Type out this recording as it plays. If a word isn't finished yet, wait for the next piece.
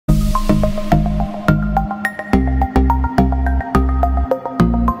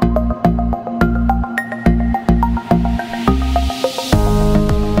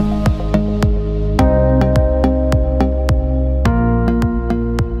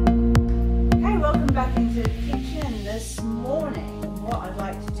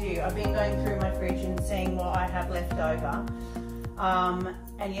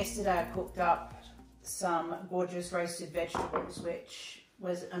And yesterday I cooked up some gorgeous roasted vegetables, which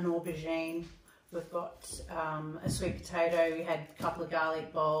was an aubergine. We've got a sweet potato, we had a couple of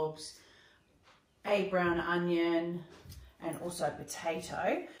garlic bulbs, a brown onion, and also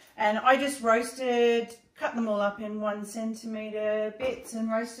potato. And I just cut them all up in 1 centimetre bits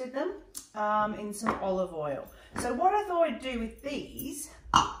and roasted them in some olive oil. So what I thought I'd do with these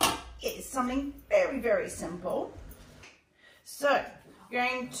is something very, very simple. So I'm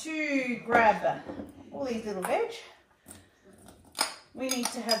going to grab all these little veg. We need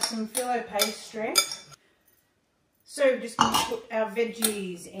to have some Filo pastry. So we're just going to put our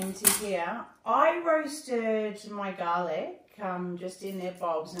veggies into here. I roasted my garlic just in their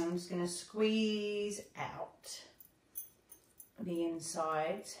bulbs, and I'm just going to squeeze out the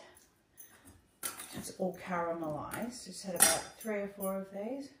insides. It's all caramelized. Just had about 3 or 4 of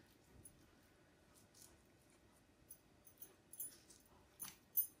these.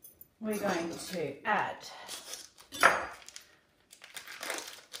 We're going to add a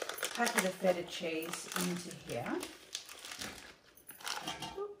packet of feta cheese into here.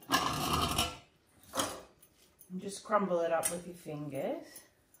 And just crumble it up with your fingers.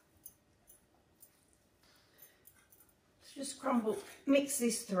 Just mix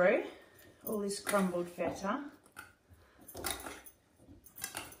this through, all this crumbled feta.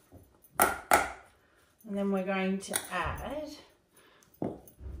 And then we're going to add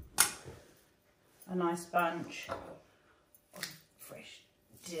a nice bunch of fresh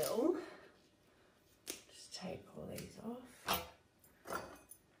dill. Just take all these off.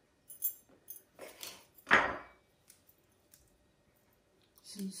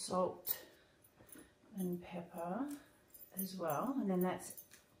 Some salt and pepper as well, and then that's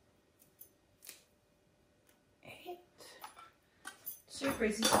it. Super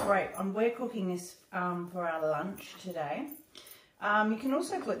easy, great. We're cooking this for our lunch today. You can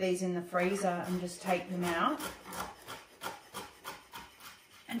also put these in the freezer and just take them out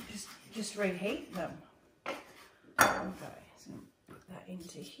and just reheat them. Okay, so put that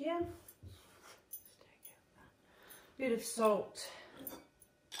into here. Bit of salt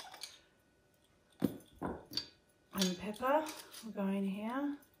and pepper will go in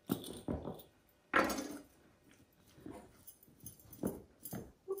here.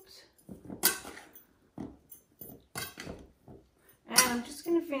 Oops. And I'm just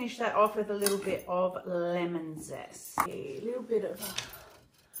going to finish that off with a little bit of lemon zest. A little bit of,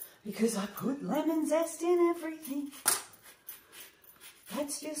 because I put lemon zest in everything.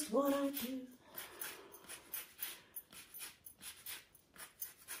 That's just what I do.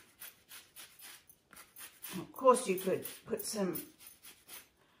 Of course, you could put some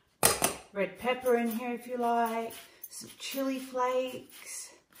red pepper in here if you like, some chili flakes,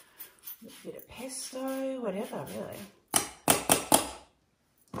 a bit of pesto, whatever really.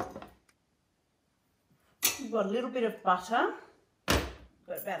 We've got a little bit of butter.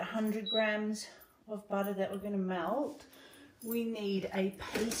 Got about 100 grams of butter that we're going to melt. We need a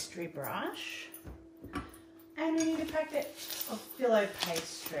pastry brush. And we need a packet of Filo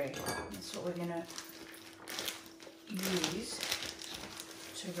pastry. That's what we're going to use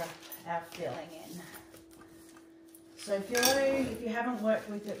to wrap our filling in. So Filo, if you haven't worked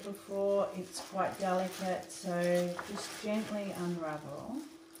with it before, it's quite delicate, so just gently unravel.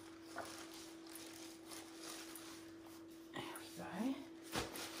 There we go.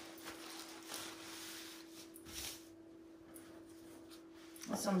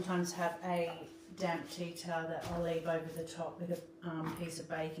 I sometimes have a damp tea towel that I'll leave over the top with a piece of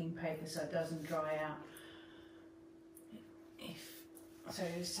baking paper so it doesn't dry out. So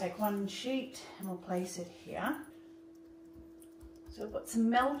just take one sheet and we'll place it here. So we've got some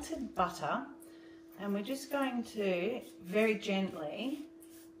melted butter, and we're just going to very gently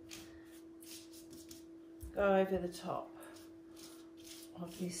go over the top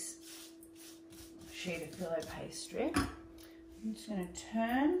of this sheet of Filo pastry. I'm just going to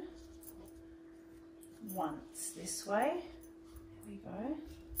turn once this way. There we go.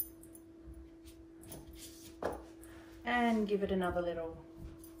 And give it another little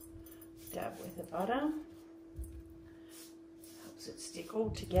dab with the butter. Helps it stick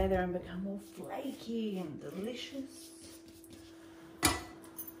all together and become all flaky and delicious.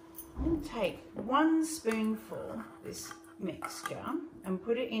 I'm going to take 1 spoonful of this mixture and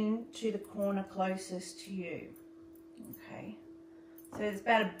put it into the corner closest to you. Okay, so it's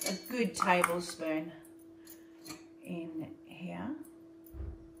about a good tablespoon in here.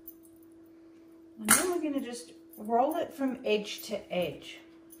 And then we're going to just roll it from edge to edge.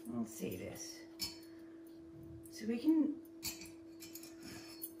 Let's see this. So we can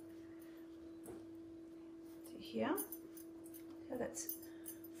to here. So that's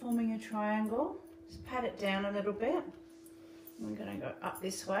forming a triangle. Just pat it down a little bit. I'm going to go up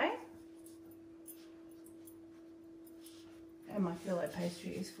this way. And my Filo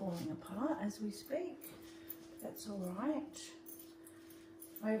pastry is falling apart as we speak. That's all right.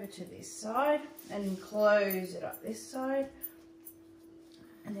 Over to this side and close it up this side.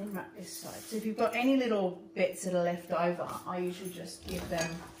 And then wrap this side. So if you've got any little bits that are left over, I usually just give them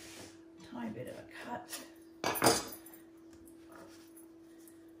a tiny bit of a cut.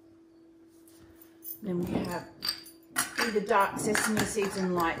 Then we have either dark sesame seeds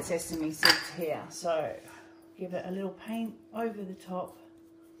and light sesame seeds here. So give it a little paint over the top,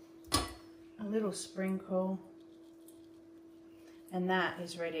 a little sprinkle, and that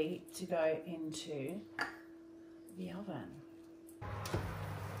is ready to go into the oven.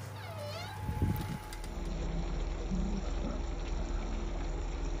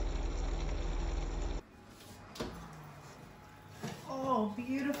 Oh,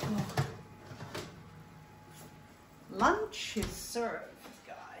 beautiful. Lunch is served,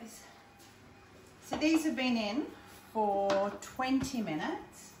 guys. So these have been in for 20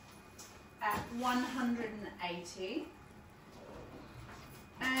 minutes at 180,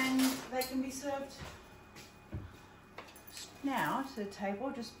 and they can be served now to the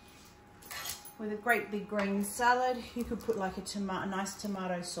table, just with a great big green salad. You could put like a nice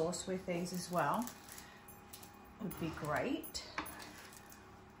tomato sauce with these as well. Would be great.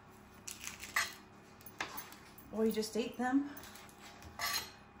 Or you just eat them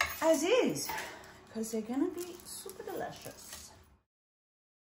as is, because they're going to be super delicious.